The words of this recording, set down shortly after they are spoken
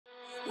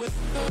Welcome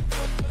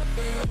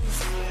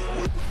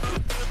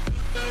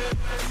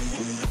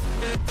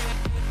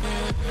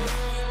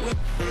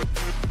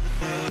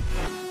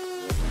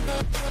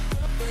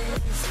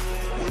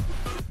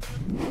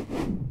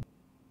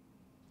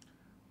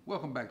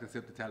back to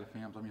Sip the Tally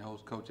Films. I'm your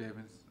host, Coach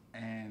Evans,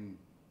 and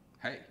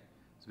hey,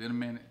 it's been a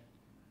minute.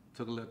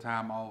 Took a little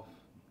time off.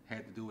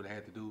 Had to do what I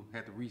had to do.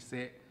 Had to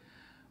reset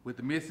with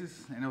the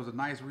missus, and it was a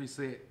nice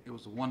reset. It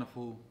was a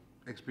wonderful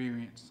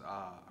experience.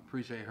 I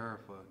appreciate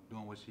her for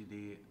doing what she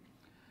did,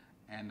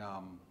 and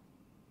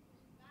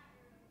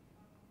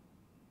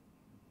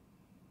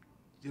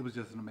it was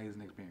just an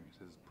amazing experience.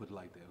 Let's put it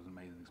like that. It was an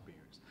amazing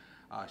experience.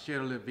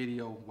 Shared a little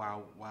video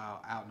while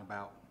out and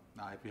about.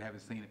 If you haven't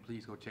seen it,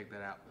 please go check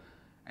that out.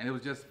 And it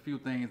was just a few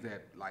things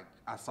that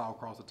I saw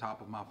across the top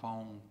of my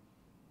phone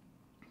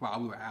while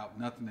we were out.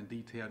 Nothing in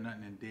detail,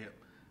 nothing in depth.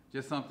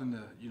 Just something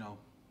to,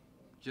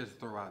 just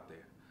throw out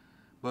there.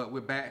 But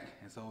we're back,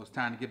 and so it's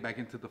time to get back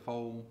into the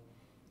fold.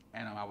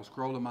 And I was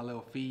scrolling my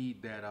little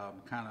feed that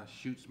kind of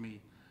shoots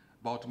me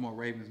Baltimore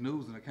Ravens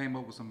news, and I came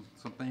up with some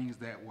things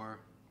that were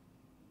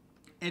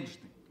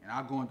interesting.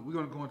 And we're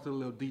going to go into a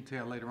little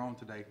detail later on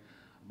today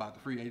about the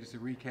free agency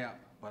recap,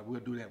 but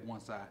we'll do that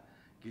once I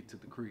get to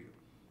the crib.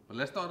 But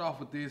let's start off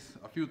with a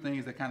few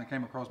things that kind of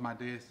came across my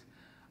desk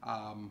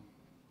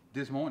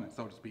this morning,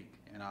 so to speak.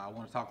 And I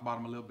want to talk about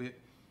them a little bit,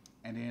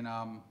 and then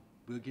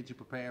we'll get you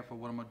prepared for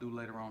what I'm going to do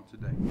later on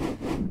today.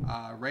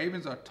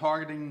 Ravens are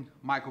targeting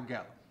Michael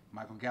Gallup.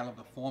 Michael Gallup,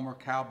 the former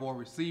Cowboy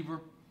receiver,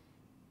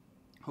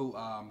 who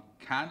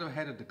kind of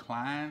had a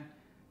decline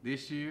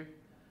this year.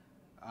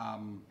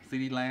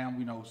 CeeDee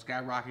Lamb,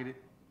 skyrocketed.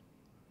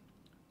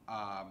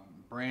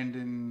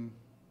 Brandon,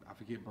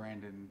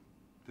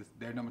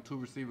 their number 2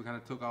 receiver kind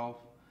of took off.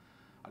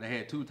 They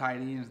had two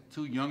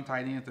young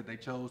tight ends that they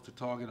chose to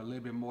target a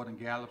little bit more than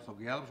Gallup. So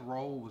Gallup's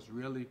role was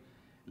really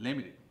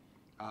limited.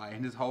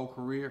 In his whole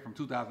career from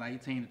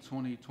 2018 to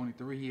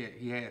 2023,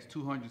 he has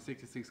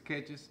 266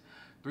 catches,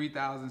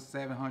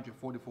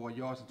 3,744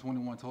 yards, and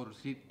 21 total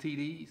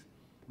TDs.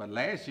 But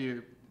last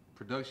year,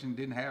 production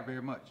didn't have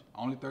very much.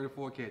 Only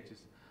 34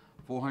 catches,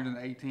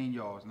 418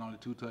 yards, and only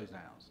 2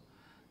 touchdowns.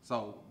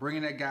 So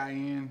bringing that guy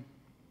in,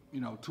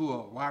 to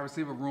a wide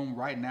receiver room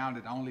right now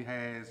that only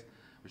has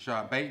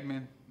Rashad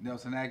Bateman,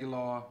 Nelson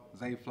Aguilar,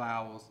 Zay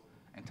Flowers,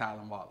 and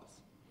Tylan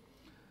Wallace.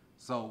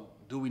 So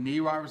do we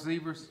need wide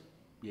receivers?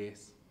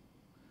 Yes.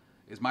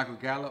 Is Michael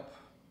Gallup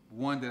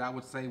one that I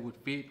would say would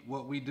fit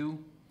what we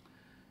do?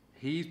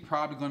 He's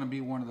probably going to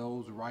be one of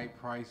those right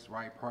price,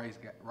 right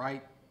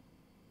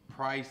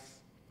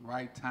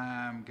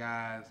time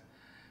guys.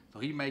 So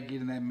he may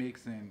get in that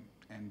mix and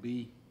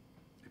be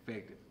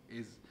effective.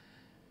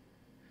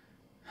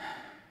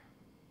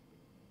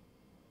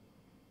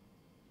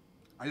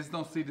 I just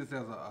don't see this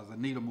as a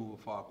needle mover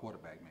for our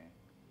quarterback, man.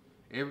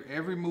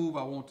 Every move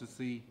I want to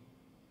see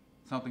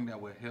something that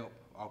will help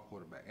our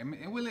quarterback.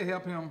 And will it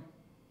help him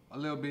a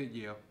little bit?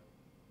 Yeah.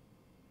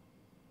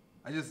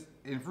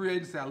 In free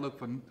agency, I look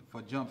for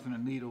jumps in the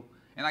needle.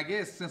 And I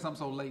guess since I'm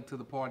so late to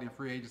the party in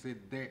free agency,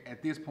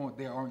 at this point,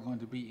 there aren't going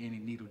to be any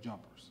needle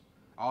jumpers.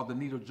 All the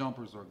needle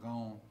jumpers are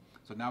gone.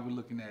 So now we're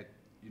looking at,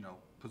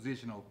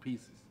 positional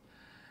pieces.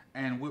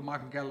 And will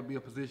Michael Gallup be a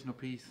positional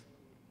piece?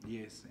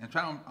 Yes. And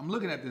I'm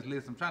looking at this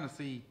list. I'm trying to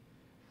see.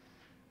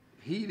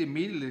 He'd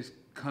immediately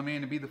come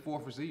in and be the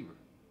 4th receiver.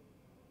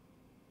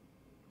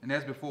 And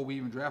that's before we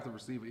even draft a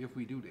receiver, if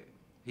we do that.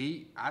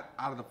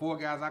 Out of the 4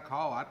 guys I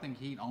call, I think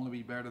he'd only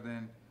be better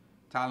than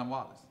Tylan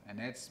Wallace. And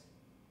that's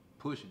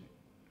pushing it,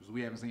 because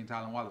we haven't seen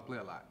Tylan Wallace play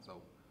a lot.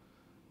 So,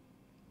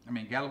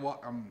 not Gallup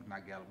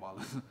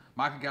Wallace.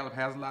 Michael Gallup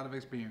has a lot of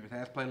experience,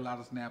 has played a lot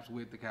of snaps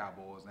with the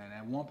Cowboys, and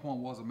at one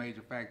point was a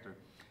major factor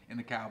in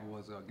the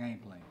Cowboys' game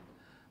plan.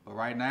 But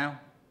right now,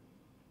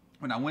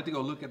 when I went to go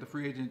look at the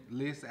free agent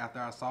list after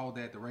I saw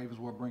that the Ravens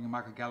were bringing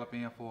Michael Gallup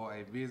in for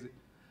a visit,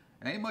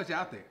 it ain't much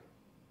out there.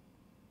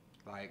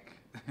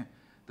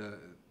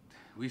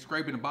 We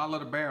scraping the bottom of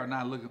the barrel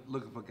now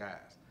looking for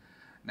guys.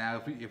 Now,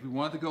 if we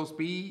wanted to go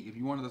speed, if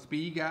you wanted a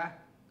speed guy,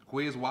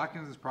 Quez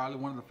Watkins is probably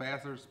one of the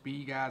faster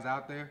speed guys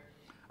out there.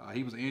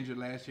 He was injured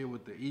last year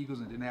with the Eagles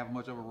and didn't have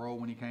much of a role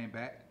when he came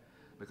back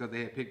because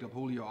they had picked up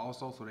Julio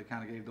also, so they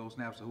kind of gave those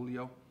snaps to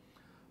Julio.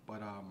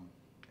 But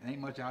it ain't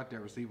much out there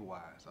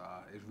receiver-wise.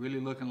 It's really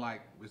looking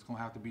like it's going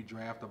to have to be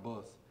draft or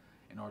bust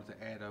in order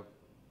to add a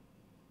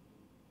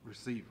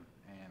receiver.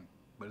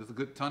 But there's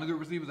a ton of good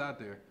receivers out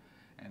there,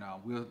 and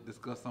we'll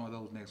discuss some of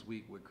those next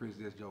week with Chris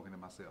Joking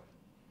and myself.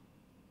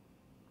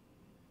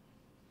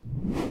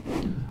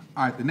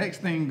 All right, the next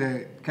thing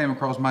that came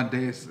across my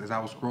desk as I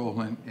was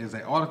scrolling is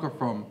an article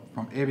from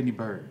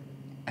IvanEvans,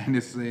 and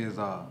it says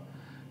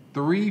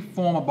 3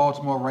 former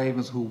Baltimore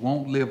Ravens who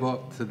won't live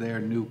up to their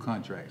new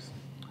contracts.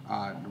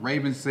 The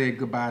Ravens said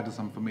goodbye to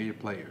some familiar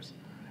players,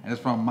 and it's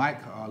from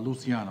Mike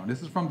Luciano.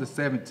 This is from the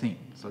 17th,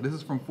 so this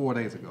is from 4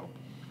 days ago.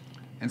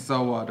 And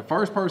so the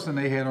first person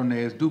they had on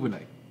there is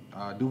Duvernay.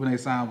 Duvernay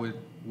signed with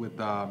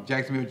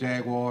Jacksonville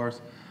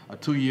Jaguars, a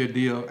 2-year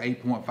deal,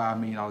 $8.5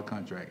 million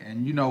contract.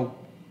 And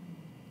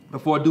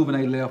before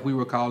Duvernay left, we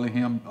were calling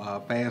him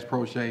Fast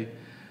Prochet.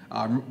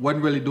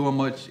 Wasn't really doing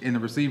much in the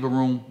receiver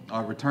room.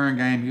 Return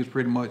game, he was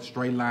pretty much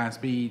straight line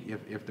speed.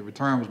 If the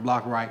return was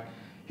blocked right,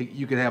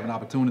 you could have an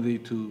opportunity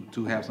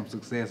to have some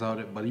success out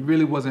of it. But he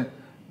really wasn't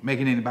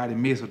making anybody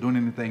miss or doing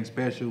anything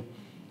special.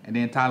 And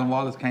then Tylan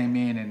Wallace came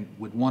in and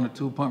with 1 or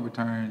 2 punt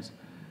returns,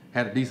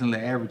 had a decently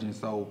averaging.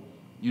 So,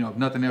 if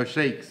nothing else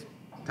shakes,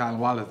 Tylan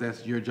Wallace,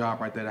 that's your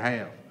job right there to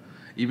have.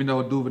 Even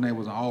though Duvernay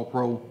was an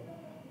all-pro,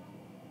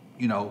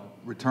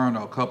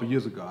 returner a couple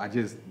years ago, I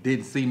just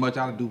didn't see much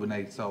out of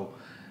Duvernay. So,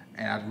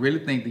 and I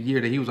really think the year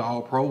that he was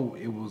all-pro,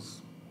 it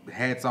was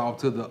hats off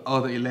to the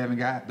other 11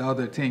 guys, the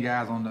other 10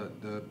 guys on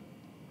the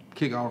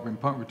kickoff and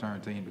punt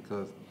return team,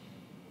 because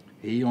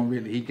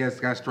he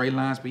got straight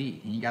line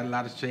speed. He ain't got a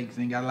lot of shakes,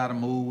 he ain't got a lot of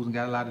moves, and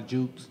got a lot of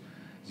jukes.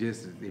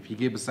 Just if you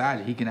get beside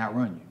you, he can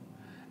outrun you.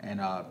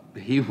 And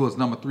he was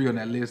number 3 on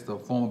that list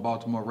of former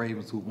Baltimore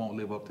Ravens who won't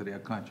live up to their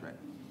contract.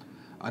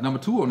 Number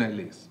 2 on that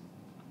list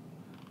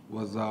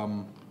was let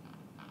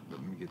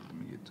me get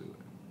to it.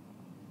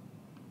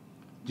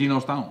 Geno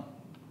Stone.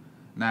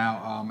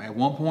 Now, at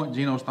one point,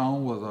 Geno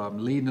Stone was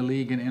leading the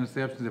league in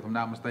interceptions, if I'm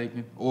not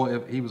mistaken, or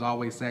if he was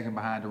always second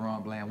behind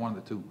DeRon Bland, one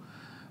of the two.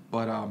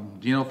 But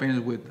Geno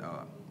finished with,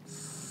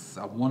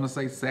 I want to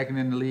say, second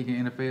in the league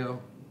in NFL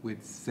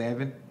with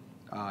 7.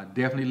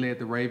 Definitely led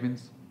the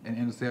Ravens in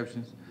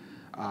interceptions.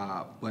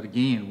 But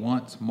again,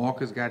 once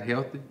Marcus got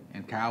healthy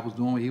and Kyle was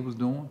doing what he was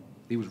doing,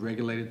 he was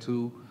regulated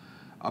to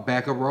a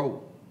backup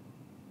role.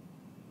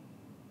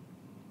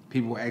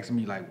 People were asking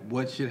me, like,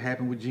 what should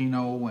happen with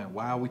Geno and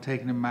why are we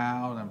taking him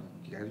out?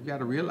 You got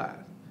to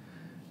realize,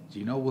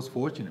 Geno was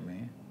fortunate,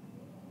 man.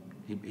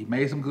 He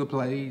made some good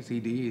plays. He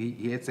did.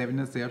 He had 7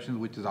 interceptions,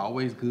 which is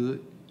always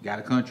good. Got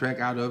a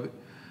contract out of it.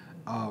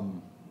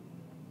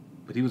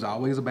 But he was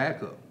always a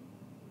backup.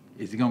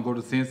 Is he going to go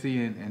to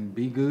Cincy and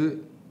be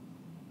good?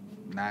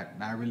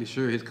 Not really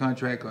sure. His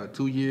contract, a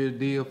 2-year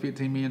deal,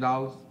 $15 million.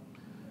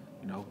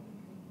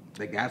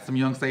 They got some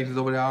young safeties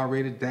over there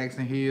already.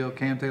 Daxton Hill,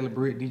 Cam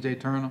Taylor-Britt, DJ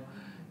Turner.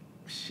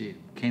 Shit,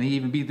 can he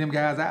even beat them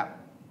guys out?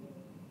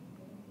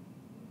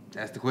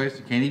 That's the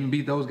question. Can he even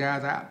beat those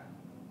guys out?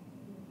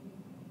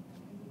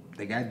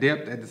 They got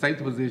depth at the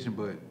safety position,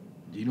 but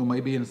Geno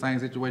may be in the same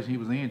situation he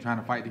was in, trying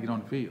to fight to get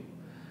on the field.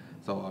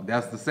 So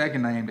that's the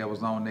second name that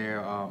was on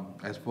there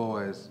as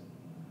far as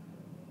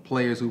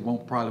players who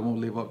probably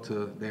won't live up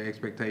to their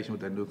expectation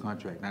with their new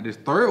contract. Now, this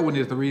third one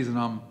is the reason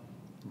I'm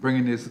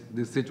bringing this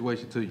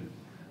situation to you.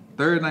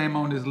 Third name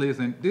on this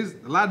list, and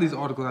a lot of these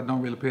articles I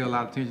don't really pay a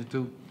lot of attention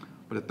to,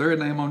 but the third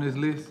name on this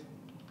list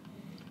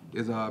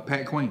is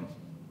Pat Queen.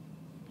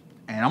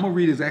 And I'm going to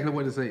read exactly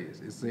what it says.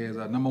 It says,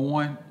 number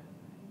 1,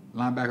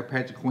 linebacker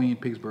Patrick Queen,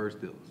 Pittsburgh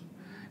Steelers.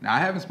 Now, I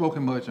haven't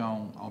spoken much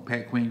on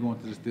Pat Queen going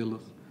to the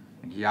Steelers.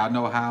 Y'all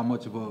know how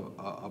much of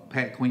a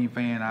Pat Queen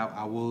fan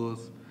I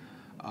was,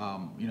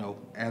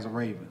 as a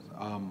Ravens.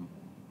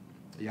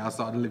 Y'all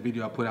saw the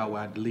video I put out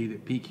where I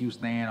deleted PQ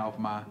Stan off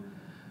my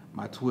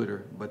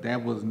Twitter, but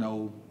that was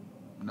no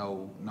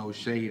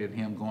shade at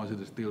him going to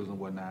the Steelers and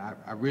whatnot.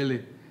 I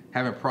really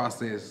haven't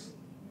processed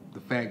the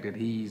fact that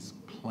he's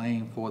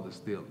playing for the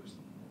Steelers.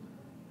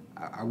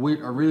 I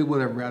really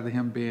would have rather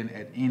him been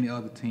at any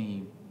other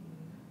team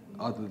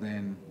other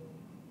than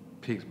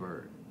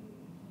Pittsburgh.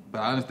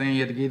 But I understand he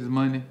had to get his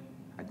money.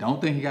 I don't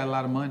think he got a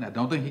lot of money. I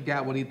don't think he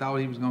got what he thought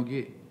he was going to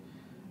get.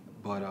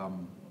 But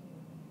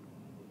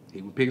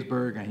he was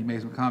Pittsburgh, and he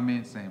made some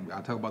comments, and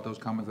I'll talk about those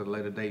comments at a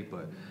later date.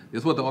 But this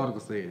is what the article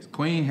says.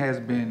 Queen has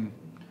been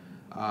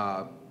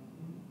through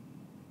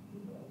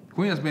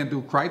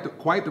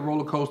quite the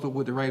roller coaster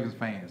with the Ravens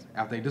fans.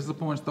 After a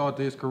disappointing start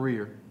to his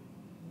career,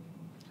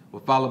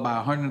 was followed by a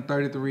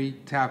 133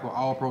 tackle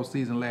All-Pro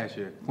season last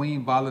year,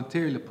 Queen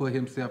voluntarily put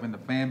himself in the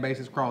fan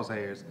base's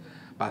crosshairs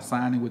by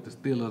signing with the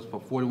Steelers for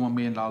 $41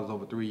 million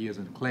over 3 years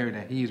and declaring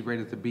that he is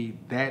ready to be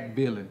that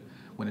villain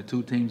when the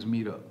two teams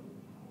meet up.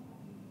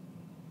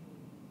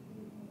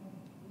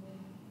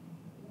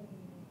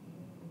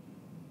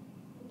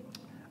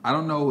 I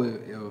don't know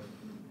if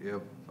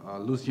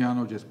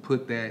Luciano just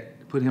put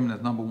him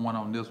as number 1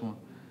 on this one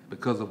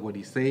because of what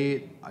he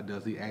said, or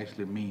does he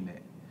actually mean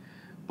that?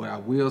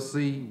 But we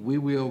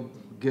will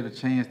get a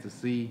chance to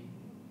see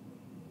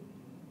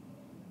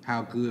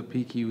how good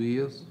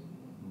PQ is,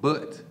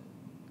 but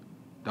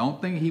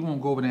don't think he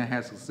won't go over there and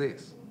have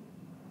success,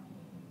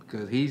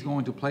 because he's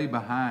going to play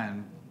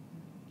behind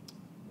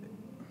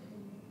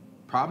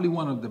probably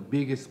one of the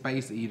biggest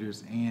space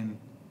eaters in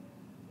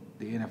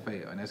the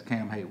NFL, and that's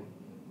Cam Hayward.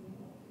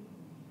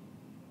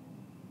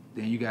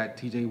 Then you got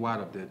T.J. Watt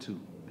up there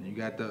too, and you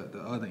got the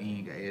other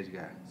end edge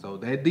guy. So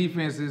that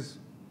defense is,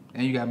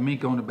 and you got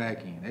Mink on the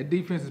back end. That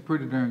defense is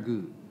pretty darn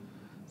good.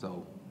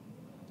 So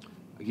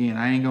again,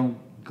 I ain't gonna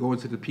go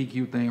into the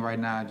PQ thing right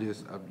now.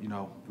 Just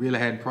really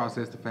hadn't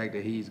processed the fact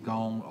that he's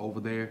gone over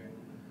there.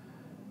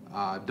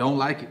 Don't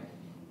like it,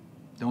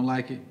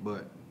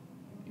 but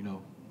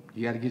you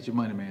got to get your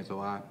money, man. So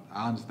I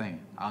understand.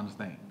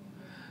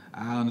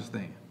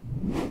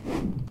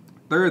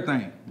 Third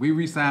thing, we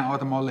re-signed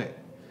Arthur Marlette.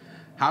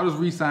 How does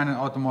re-signing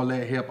Arthur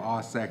Marlette help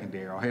our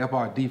secondary or help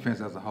our defense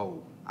as a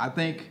whole? I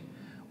think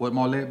what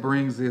Marlette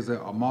brings is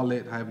a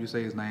Marlette, however you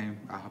say his name.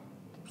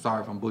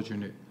 Sorry if I'm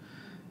butchering it.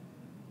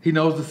 He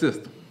knows the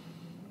system.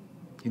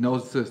 He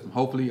knows the system.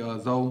 Hopefully,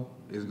 Zoe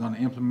is going to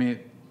implement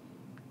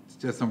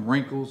just some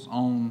wrinkles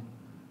on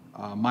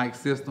Mike's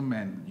system,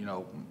 and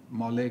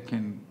Marlette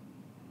can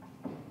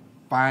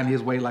find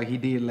his way like he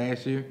did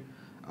last year.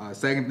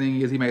 Second thing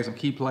is he made some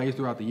key plays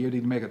throughout the year.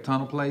 Did he make a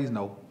ton of plays?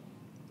 No.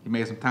 He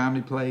made some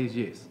timely plays,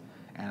 yes.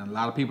 And a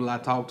lot of people I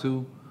talk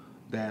to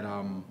that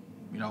on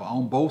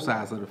both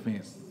sides of the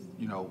fence,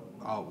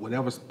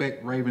 whatever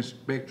Raven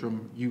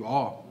spectrum you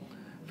are,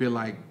 feel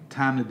like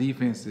timely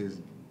defense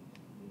is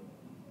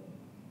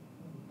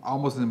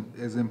almost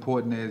as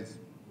important as,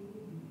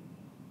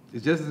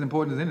 it's just as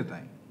important as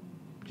anything.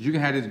 Because you can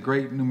have this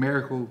great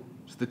numerical,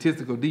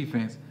 statistical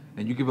defense,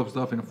 and you give up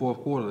stuff in the fourth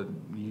quarter,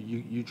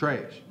 you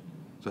trash.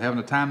 So having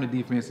a timely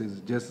defense is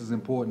just as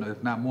important,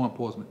 if not more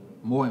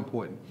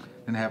important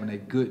than having a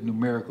good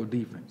numerical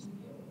defense.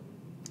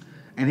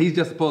 And he's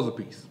just a puzzle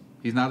piece.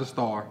 He's not a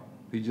star.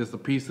 He's just a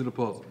piece of the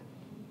puzzle.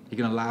 He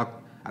can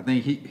allow, I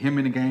think him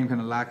in the game can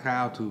allow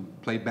Kyle to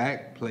play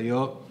back, play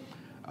up.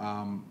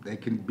 They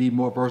can be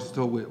more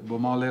versatile with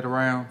Marlette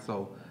around.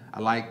 So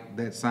I like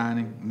that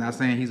signing. I'm not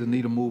saying he's a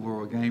needle mover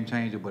or a game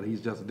changer, but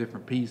he's just a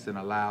different piece and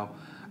allow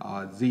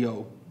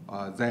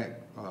Zach,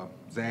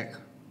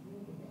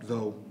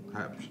 Zoe,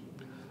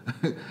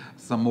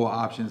 some more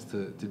options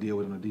to deal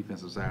with on the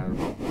defensive side of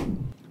the ball.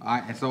 All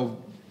right, and so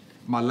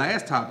my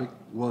last topic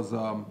was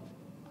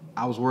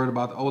I was worried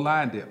about the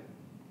O-line depth.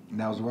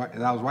 And as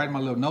I was writing my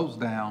little notes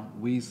down,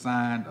 we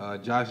signed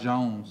Josh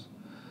Jones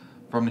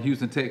from the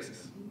Houston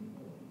Texans,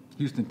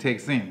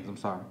 I'm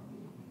sorry.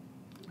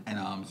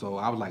 And so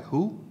I was like,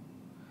 who?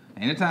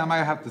 And anytime I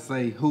have to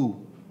say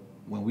who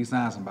when we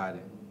sign somebody,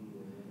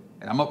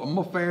 and I'm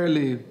a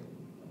fairly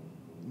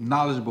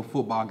knowledgeable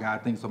football guy, I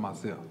think so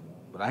myself.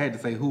 But I had to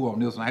say who on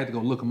this one. I had to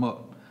go look him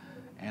up.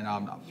 And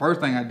the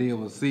first thing I did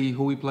was see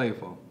who he played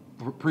for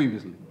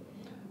previously.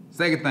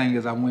 Second thing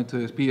is I went to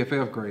his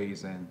PFF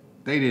grades, and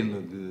they didn't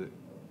look good.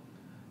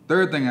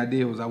 Third thing I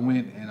did was I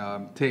went and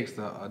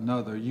texted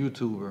another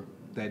YouTuber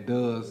that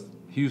does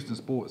Houston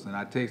sports, and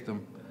I texted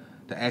him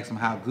to ask him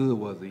how good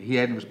was he. He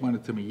hadn't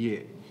responded to me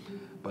yet,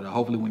 but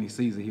hopefully when he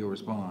sees it, he'll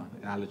respond,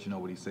 and I'll let you know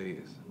what he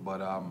says.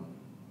 But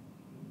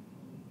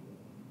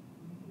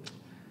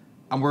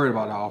I'm worried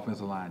about our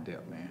offensive line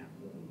depth, man.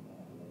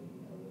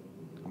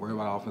 I'm worried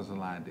about our offensive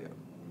line depth.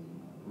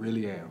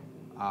 Really am.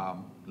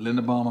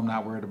 Linderbaum, I'm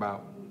not worried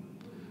about.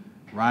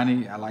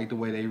 Ronnie, I like the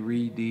way they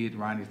redid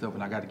Ronnie stuff,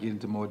 and I got to get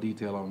into more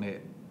detail on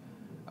that.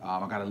 I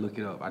got to look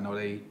it up. I know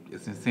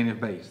it's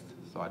incentive-based,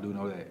 so I do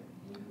know that.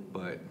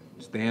 But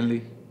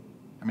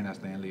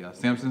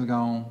Simpson's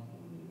gone.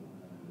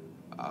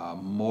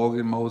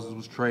 Morgan Moses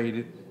was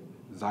traded.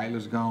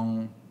 Zeitler's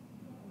gone.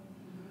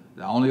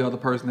 The only other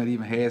person that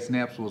even had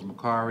snaps was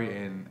Macari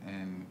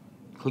and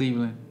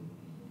Cleveland.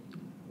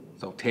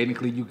 So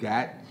technically you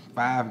got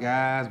 5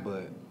 guys,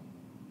 but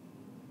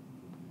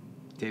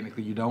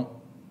technically you don't.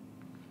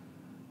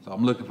 So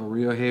I'm looking for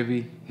real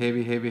heavy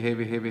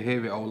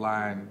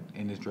O-line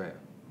in this draft.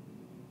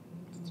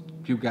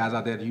 A few guys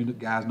out there that you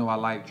guys know I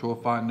like: Troy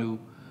Fontenot,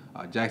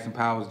 Jackson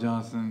Powers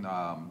Johnson.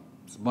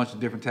 There's a bunch of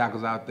different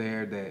tackles out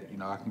there that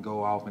I can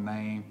go off and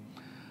name.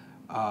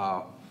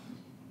 I'm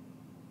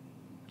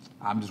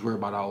just worried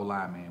about our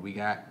O-line, man. We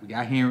got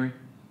Henry,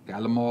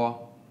 got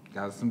Lamar,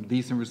 got some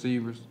decent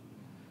receivers.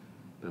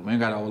 But if we ain't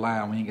got an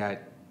O-line, we ain't got,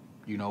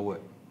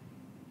 what?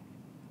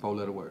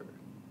 4-letter word.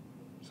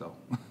 So,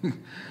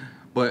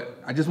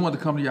 but I just wanted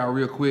to come to y'all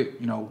real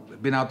quick.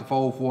 Been out the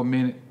fold for a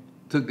minute,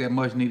 took that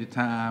much needed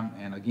time,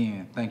 and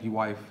again, thank you,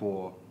 wife,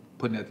 for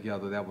putting that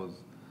together. That was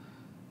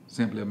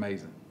simply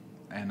amazing.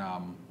 And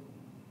I'm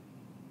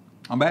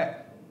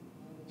back.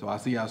 So I'll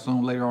see y'all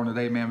soon later on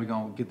today, man. We're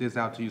going to get this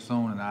out to you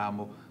soon, and I'm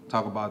going to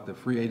talk about the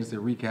free agency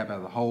recap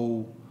as a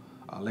whole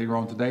later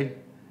on today.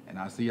 And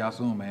I'll see y'all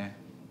soon, man.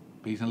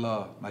 Peace and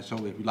love.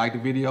 If you like the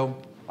video,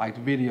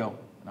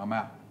 and I'm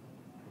out.